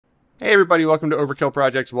Hey everybody, welcome to OverKill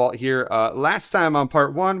Projects. Walt here. Last time on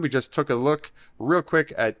part 1, we just took a look real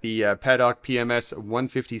quick at the Padauk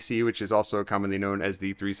PMS150C, which is also commonly known as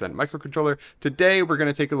the 3-cent microcontroller. Today we're going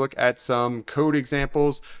to take a look at some code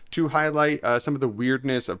examples to highlight some of the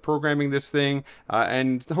weirdness of programming this thing,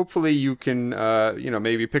 and hopefully you can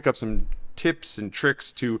maybe pick up some tips and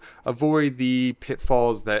tricks to avoid the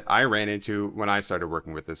pitfalls that I ran into when I started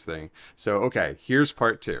working with this thing. So okay, here's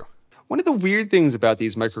part 2. One of the weird things about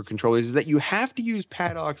these microcontrollers is that you have to use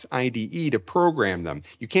Padauk's IDE to program them.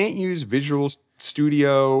 You can't use Visual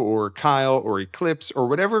Studio or Kyle or Eclipse or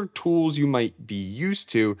whatever tools you might be used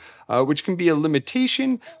to, which can be a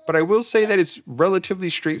limitation, but I will say that it's relatively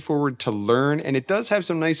straightforward to learn, and it does have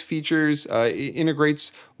some nice features. It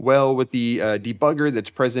integrates well with the debugger that's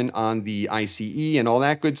present on the ICE and all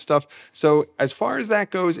that good stuff. So as far as that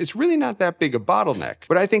goes, it's really not that big a bottleneck.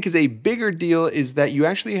 What I think is a bigger deal is that you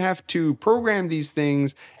actually have to program these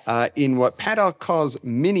things in what Padauk calls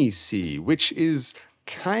mini-C, which is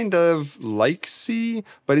kind of like C,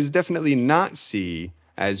 but is definitely not C,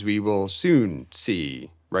 as we will soon see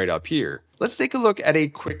right up here. Let's take a look at a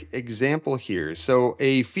quick example here. So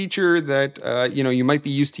a feature that you might be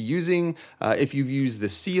used to using if you've used the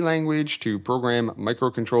C language to program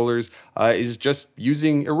microcontrollers is just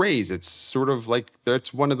using arrays. It's sort of like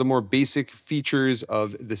that's one of the more basic features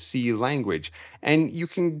of the C language. And you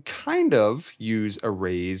can kind of use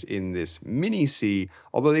arrays in this mini C,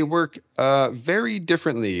 although they work very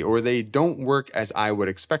differently, or they don't work as I would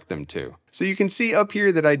expect them to. So you can see up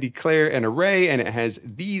here that I declare an array and it has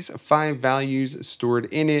these 5 values stored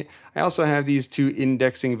in it. I also have these 2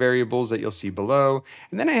 indexing variables that you'll see below.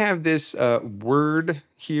 And then I have this word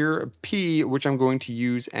here, P, which I'm going to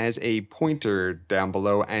use as a pointer down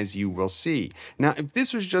below, as you will see. Now, if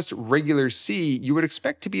this was just regular C, you would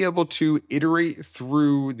expect to be able to iterate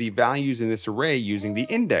through the values in this array using the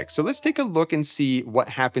index. So let's take a look and see what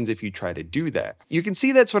happens if you try to do that. You can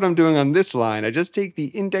see that's what I'm doing on this line. I just take the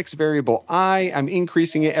index variable I, I'm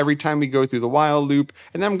increasing it every time we go through the while loop,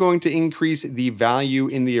 and then I'm going to increase the value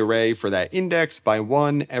in the array for that index by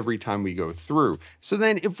 1 every time we go through. So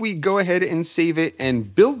then if we go ahead and save it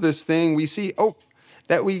and build this thing, we see,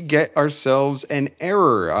 that we get ourselves an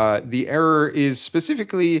error. The error is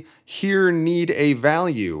specifically here need a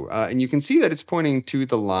value. And you can see that it's pointing to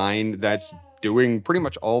the line that's doing pretty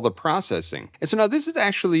much all the processing. And so now this is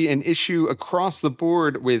actually an issue across the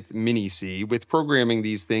board with mini-C, with programming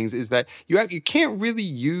these things, is that you can't really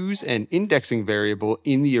use an indexing variable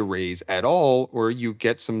in the arrays at all, or you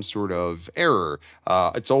get some sort of error.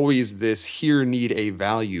 It's always this here need a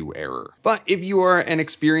value error. But if you are an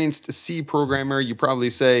experienced C programmer, you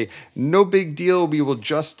probably say, no big deal, we will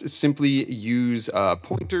just simply use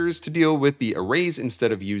pointers to deal with the arrays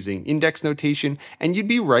instead of using index notation. And you'd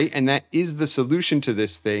be right, and that is the solution to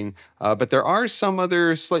this thing, but there are some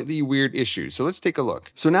other slightly weird issues. So let's take a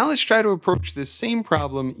look. So now let's try to approach this same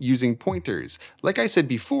problem using pointers. Like I said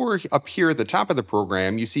before, up here at the top of the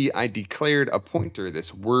program, you see I declared a pointer,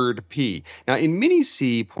 this word P. Now in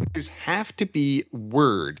mini-C, pointers have to be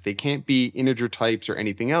word. They can't be integer types or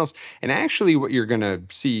anything else. And actually what you're gonna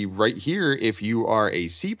see right here, if you are a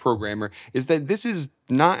C programmer, is that this is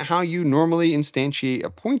not how you normally instantiate a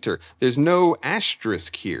pointer. There's no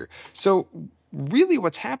asterisk here. So really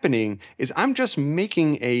what's happening is I'm just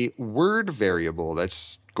making a word variable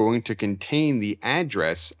that's going to contain the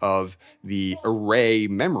address of the array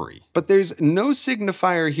memory. But there's no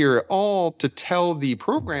signifier here at all to tell the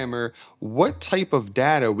programmer what type of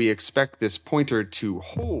data we expect this pointer to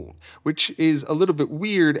hold, which is a little bit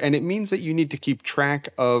weird, and it means that you need to keep track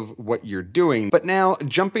of what you're doing. But now,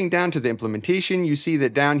 jumping down to the implementation, you see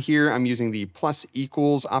that down here I'm using the plus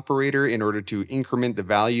equals operator in order to increment the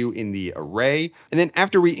value in the array. And then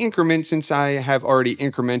after we increment, since I have already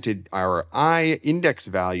incremented our I index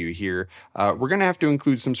value here, we're going to have to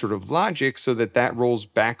include some sort of logic so that that rolls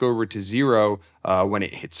back over to 0 when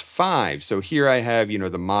it hits 5. So here I have, the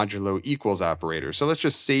modulo equals operator. So let's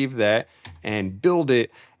just save that and build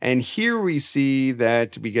it. And here we see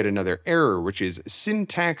that we get another error, which is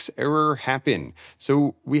syntax error happen.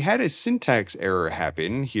 So we had a syntax error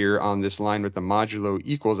happen here on this line with the modulo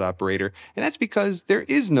equals operator, and that's because there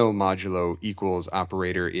is no modulo equals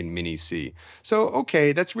operator in mini-C. So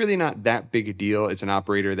okay, that's really not that big a deal. It's an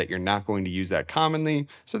operator that you're not going to use that commonly.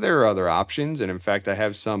 So there are other options, and in fact I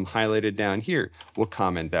have some highlighted down here. We'll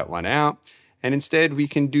comment that one out. And instead we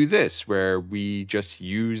can do this, where we just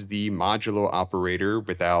use the modulo operator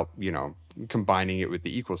without, combining it with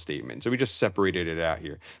the equal statement. So we just separated it out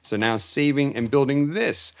here. So now saving and building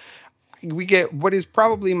this, we get what is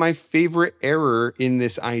probably my favorite error in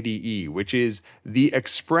this IDE, which is the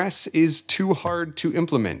express is too hard to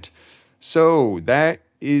implement. So that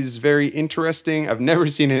is very interesting. I've never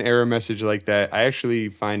seen an error message like that. I actually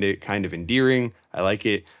find it kind of endearing. I like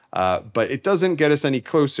it, but it doesn't get us any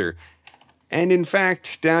closer. And in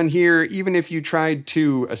fact, down here, even if you tried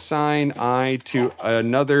to assign I to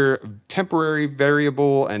another temporary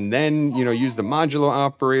variable and then, use the modulo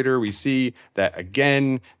operator, we see that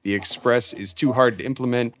again, the express is too hard to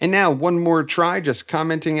implement. And now one more try, just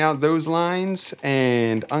commenting out those lines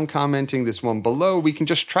and uncommenting this one below, we can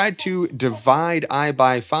just try to divide I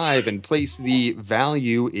by 5 and place the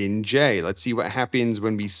value in J. Let's see what happens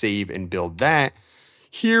when we save and build that.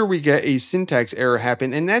 Here we get a syntax error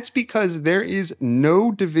happen, and that's because there is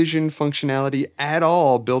no division functionality at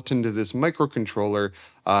all built into this microcontroller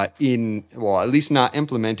at least not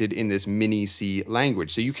implemented in this mini C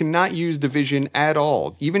language. So you cannot use division at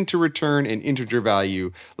all, even to return an integer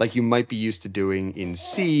value like you might be used to doing in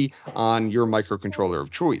C on your microcontroller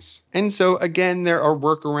of choice. And so again, there are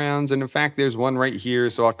workarounds, and in fact, there's one right here.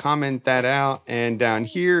 So I'll comment that out, and down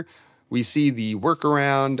here, we see the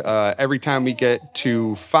workaround. Every time we get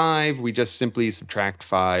to 5, we just simply subtract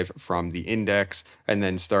 5 from the index and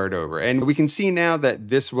then start over. And we can see now that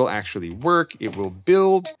this will actually work. It will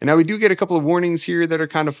build. And now we do get a couple of warnings here that are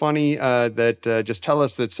kind of funny that just tell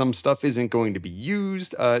us that some stuff isn't going to be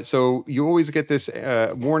used. So you always get this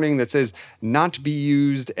warning that says not be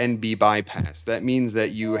used and be bypassed. That means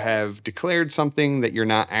that you have declared something that you're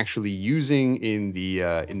not actually using in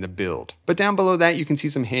the build. But down below that, you can see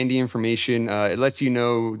some handy information. It lets you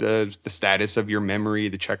know the status of your memory,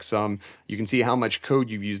 the checksum. You can see how much code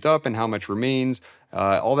you've used up and how much remains.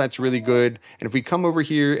 All that's really good. And if we come over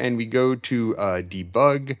here and we go to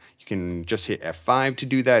debug, you can just hit F5 to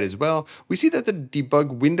do that as well. We see that the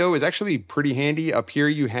debug window is actually pretty handy. Up here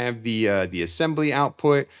you have the assembly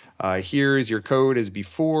output. Here is your code as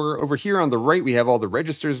before. Over here on the right we have all the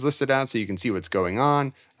registers listed out so you can see what's going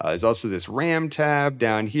on. There's also this RAM tab.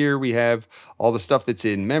 Down here we have all the stuff that's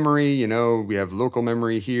in memory. We have local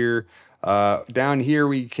memory here. Down here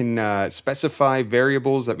we can specify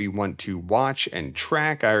variables that we want to watch and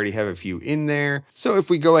track. I already have a few in there. So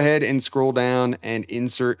if we go ahead and scroll down and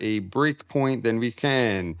insert a breakpoint, then we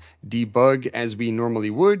can debug as we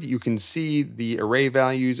normally would. You can see the array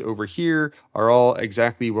values over here are all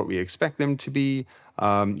exactly what we expect them to be.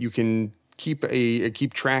 You can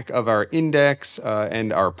keep track of our index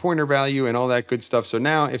and our pointer value and all that good stuff. So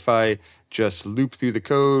now if I just loop through the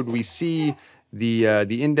code, we see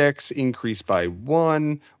the index increase by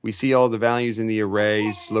 1. We see all the values in the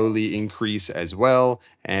array slowly increase as well,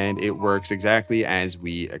 and it works exactly as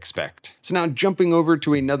we expect. So now jumping over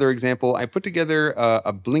to another example, I put together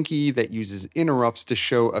a Blinky that uses interrupts to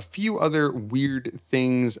show a few other weird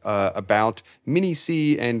things about mini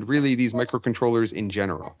C and really these microcontrollers in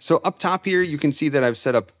general. So up top here, you can see that I've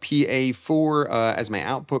set up PA4 as my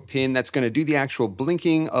output pin. That's going to do the actual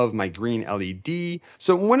blinking of my green LED.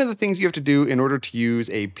 So one of the things you have to do in order to use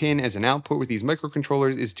a pin as an output with these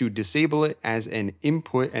microcontrollers is to disable it as an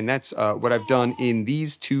input, and that's what I've done in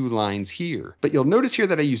these 2 lines here. But you'll notice here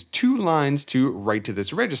that I use 2 lines to write to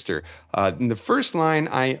this register. In the first line,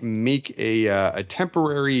 I make a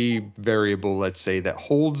temporary variable, let's say, that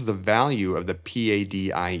holds the value of the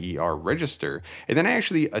PADIER register, and then I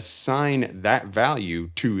actually assign that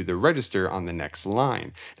value to the register on the next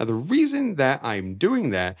line. Now the reason that I'm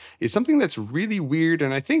doing that is something that's really weird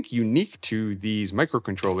and I think unique to these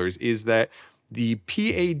microcontrollers is that the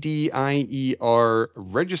PADIER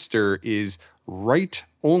register is write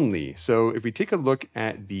only. So if we take a look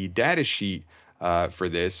at the data sheet for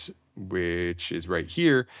this, which is right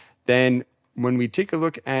here, then when we take a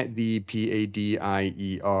look at the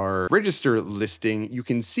PADIER register listing, you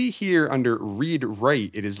can see here under read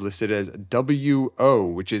write, it is listed as WO,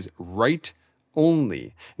 which is write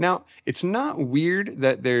only. Now, it's not weird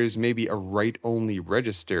that there's maybe a write-only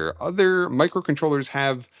register. Other microcontrollers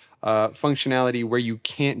have functionality where you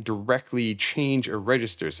can't directly change a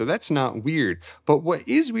register, so that's not weird. But what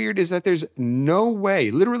is weird is that there's no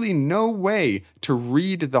way, literally no way, to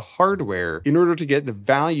read the hardware in order to get the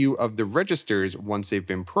value of the registers once they've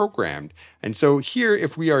been programmed. And so here,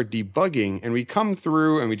 if we are debugging and we come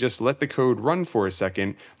through and we just let the code run for a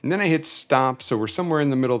second, and then I hit stop, so we're somewhere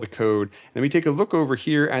in the middle of the code, and then we take a look over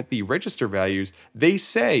here at the register values, they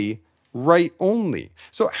say write only.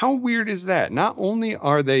 So how weird is that? Not only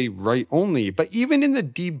are they write only, but even in the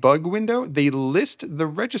debug window, they list the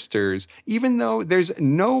registers, even though there's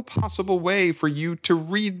no possible way for you to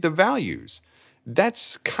read the values.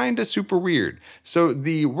 That's kind of super weird. So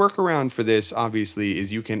the workaround for this obviously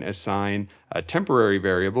is you can assign a temporary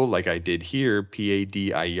variable like I did here,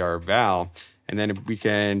 PADIER val, and then we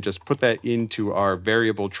can just put that into our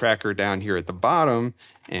variable tracker down here at the bottom,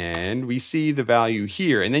 and we see the value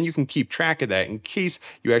here. And then you can keep track of that in case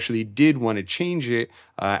you actually did want to change it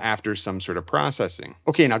after some sort of processing.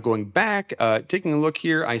 Okay, now going back, taking a look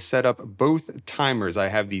here, I set up both timers. I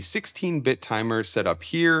have the 16-bit timer set up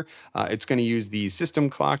here. It's going to use the system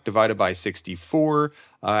clock divided by 64.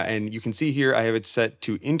 And you can see here I have it set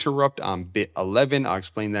to interrupt on bit 11. I'll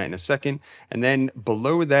explain that in a second. And then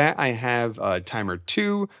below that I have timer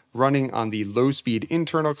 2 running on the low speed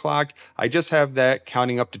internal clock. I just have that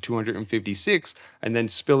counting up to 256 and then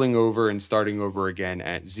spilling over and starting over again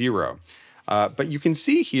at 0. But you can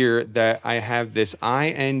see here that I have this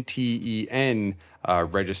INTEN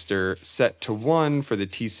register set to 1 for the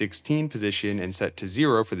T16 position and set to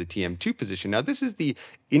 0 for the TM2 position. Now this is the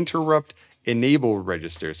interrupt enable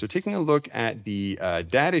register. So taking a look at the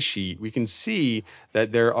data sheet, we can see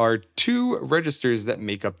that there are 2 registers that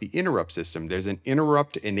make up the interrupt system. There's an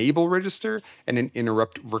interrupt enable register and an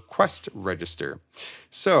interrupt request register.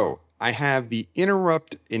 So I have the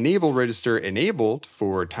interrupt enable register enabled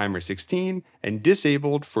for timer 16 and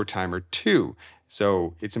disabled for timer 2.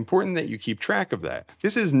 So it's important that you keep track of that.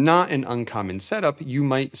 This is not an uncommon setup. You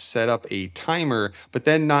might set up a timer, but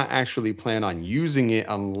then not actually plan on using it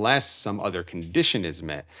unless some other condition is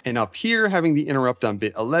met. And up here, having the interrupt on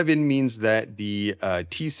bit 11 means that the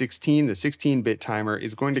T16, the 16-bit timer,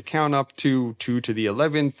 is going to count up to 2 to the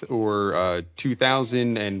 11th or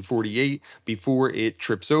 2048 before it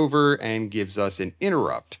trips over and gives us an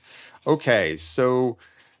interrupt. Okay, so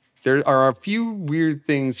there are a few weird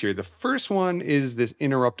things here. The first one is this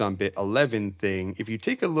interrupt on bit 11 thing. If you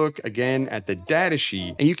take a look again at the data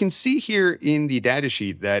sheet, and you can see here in the data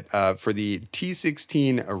sheet that for the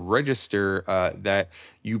T16 register that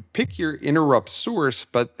you pick your interrupt source,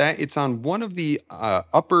 but that it's on one of the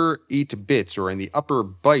upper 8 bits or in the upper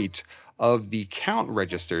byte of the count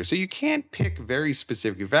register. So you can't pick very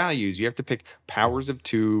specific values. You have to pick powers of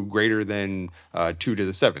 2 greater than 2 to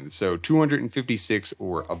the 7th. So 256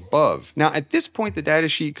 or above. Now at this point, the data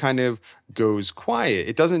sheet kind of goes quiet.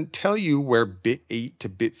 It doesn't tell you where bit 8 to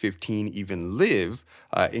bit 15 even live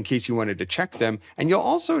in case you wanted to check them. And you'll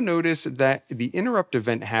also notice that the interrupt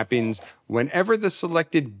event happens whenever the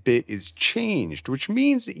selected bit is changed, which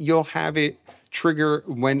means you'll have it trigger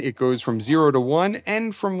when it goes from 0 to 1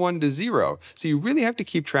 and from 1 to 0. So you really have to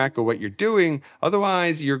keep track of what you're doing.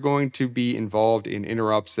 Otherwise, you're going to be involved in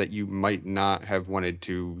interrupts that you might not have wanted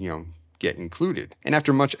to, get included. And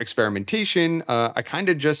after much experimentation, I kind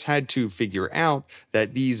of just had to figure out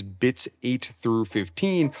that these bits 8 through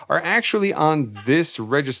 15 are actually on this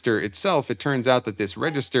register itself. It turns out that this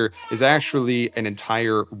register is actually an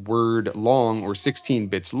entire word long or 16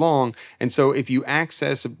 bits long. And so if you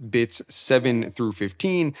access bits 7 through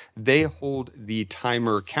 15, they hold the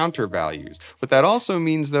timer counter values. What that also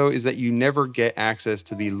means though is that you never get access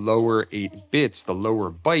to the lower 8 bits, the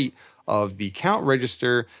lower byte of the count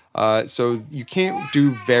register, so you can't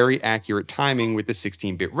do very accurate timing with the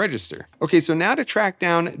 16-bit register. Okay, so now to track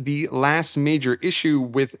down the last major issue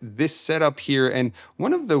with this setup here, and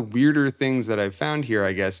one of the weirder things that I've found here,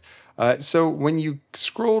 I guess. So when you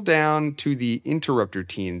scroll down to the interrupt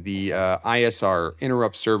routine, the ISR,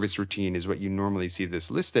 interrupt service routine is what you normally see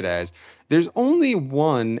this listed as, there's only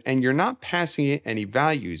one and you're not passing it any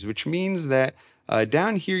values, which means that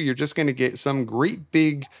down here, you're just going to get some great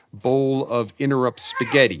big bowl of interrupt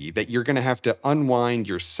spaghetti that you're going to have to unwind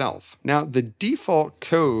yourself. Now, the default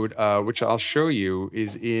code, which I'll show you,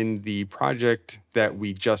 is in the project that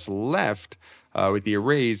we just left with the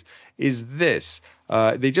arrays, is this.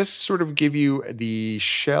 They just sort of give you the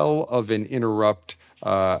shell of an interrupt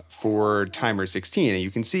for timer 16. And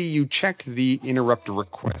you can see you check the interrupt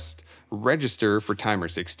request register for timer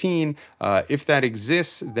 16. If that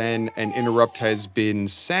exists, then an interrupt has been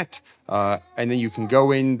set, and then you can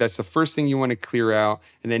go in. That's the first thing you want to clear out.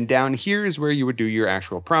 And then down here is where you would do your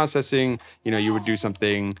actual processing. You would do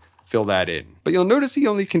something, fill that in. But you'll notice the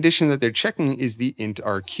only condition that they're checking is the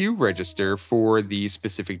int_rq register for the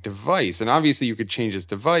specific device. And obviously you could change this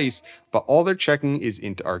device, but all they're checking is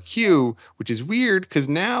int_rq, which is weird because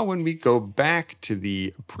now when we go back to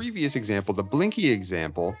the previous example, the Blinky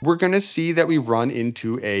example, we're going to see that we run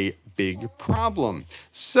into a big problem.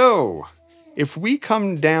 So if we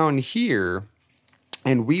come down here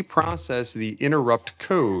and we process the interrupt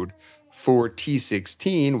code for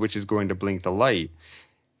T16, which is going to blink the light,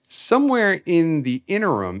 somewhere in the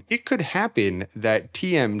interim, it could happen that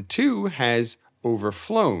TM2 has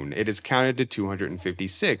overflown. It is counted to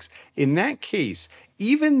 256. In that case,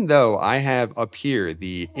 even though I have up here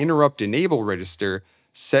the interrupt enable register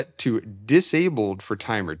set to disabled for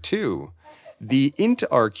timer 2, the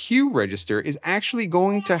int_rq register is actually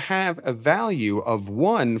going to have a value of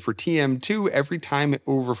 1 for TM2 every time it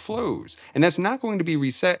overflows. And that's not going to be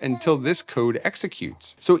reset until this code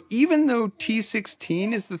executes. So even though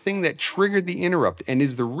T16 is the thing that triggered the interrupt and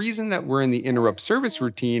is the reason that we're in the interrupt service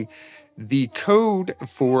routine, the code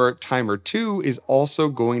for timer 2 is also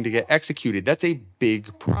going to get executed. That's a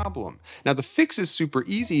big problem. Now the fix is super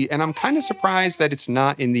easy, and I'm kind of surprised that it's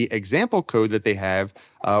not in the example code that they have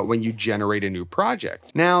when you generate a new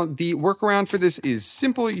project. Now the workaround for this is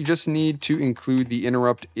simple. You just need to include the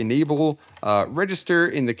interrupt enable register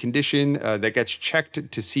in the condition that gets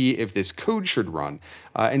checked to see if this code should run.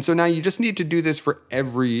 And so now you just need to do this for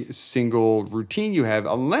every single routine you have,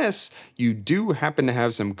 unless you do happen to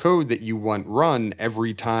have some code that you want run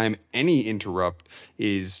every time any interrupt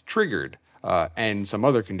is triggered. And some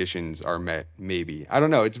other conditions are met, maybe. I don't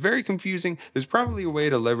know. It's very confusing. There's probably a way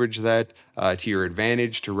to leverage that to your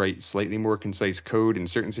advantage to write slightly more concise code in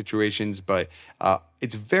certain situations, but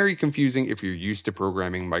it's very confusing if you're used to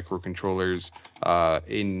programming microcontrollers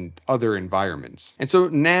in other environments. And so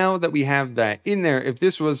now that we have that in there, if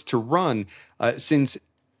this was to run, since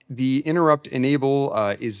the interrupt enable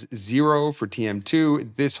is 0 for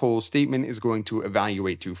TM2, this whole statement is going to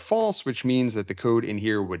evaluate to false, which means that the code in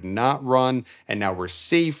here would not run, and now we're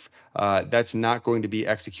safe. That's not going to be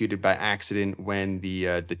executed by accident when the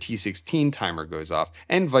T16 timer goes off,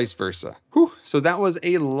 and vice versa. Whew. So that was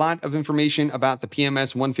a lot of information about the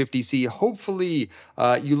PMS150C. Hopefully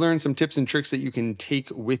you learned some tips and tricks that you can take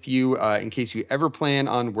with you in case you ever plan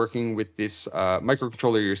on working with this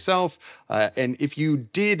microcontroller yourself. And if you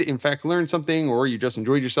did in fact learn something, or you just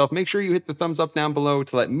enjoyed yourself, make sure you hit the thumbs up down below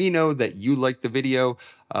to let me know that you liked the video.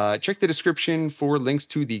 Check the description for links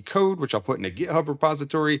to the code, which I'll put in a GitHub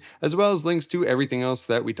repository, as well as links to everything else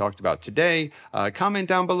that we talked about today. Comment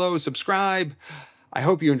down below, subscribe. I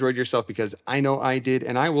hope you enjoyed yourself, because I know I did,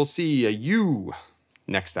 and I will see you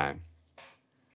next time.